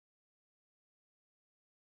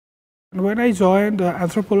When I joined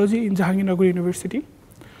anthropology in Jahangirnagar University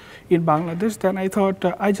in Bangladesh, then I thought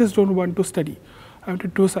I just don't want to study. I want to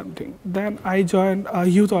do something. Then I joined a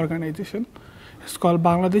youth organization. It's called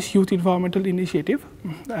Bangladesh Youth Environmental Initiative,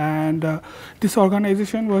 and this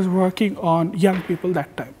organization was working on young people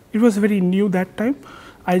that time. It was very new that time.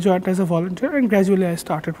 I joined as a volunteer, and gradually I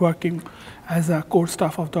started working as a core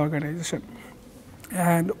staff of the organization.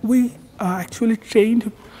 And we actually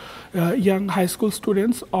trained young high school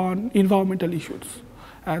students on environmental issues.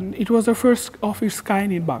 And it was the first of its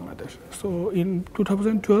kind in Bangladesh. So in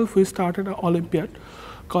 2012, we started an Olympiad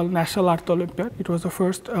called National Art Olympiad. It was the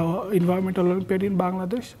first environmental Olympiad in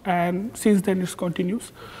Bangladesh, and since then it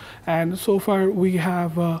continues. And so far we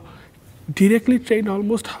have directly trained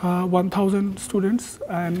almost 1,000 students,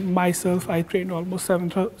 and myself, I trained almost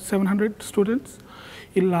 700 students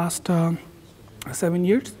in last 7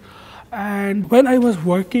 years. And when I was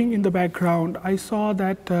working in the background, I saw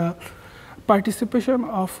that participation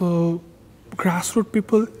of grassroots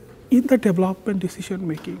people in the development decision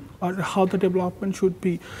making, or how the development should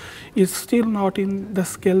be, is still not in the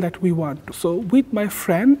scale that we want. So with my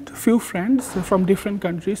few friends from different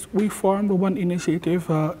countries, we formed one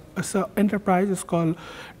initiative, as an enterprise. It's called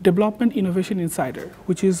Development Innovation Insider,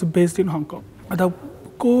 which is based in Hong Kong. The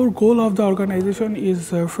core goal of the organization is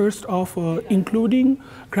first of including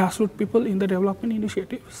grassroots people in the development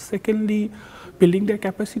initiative. Secondly, building their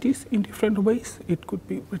capacities in different ways. It could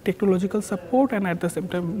be technological support and at the same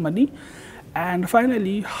time money. And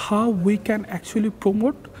finally, how we can actually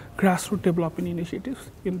promote grassroots development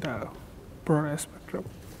initiatives in the broader spectrum.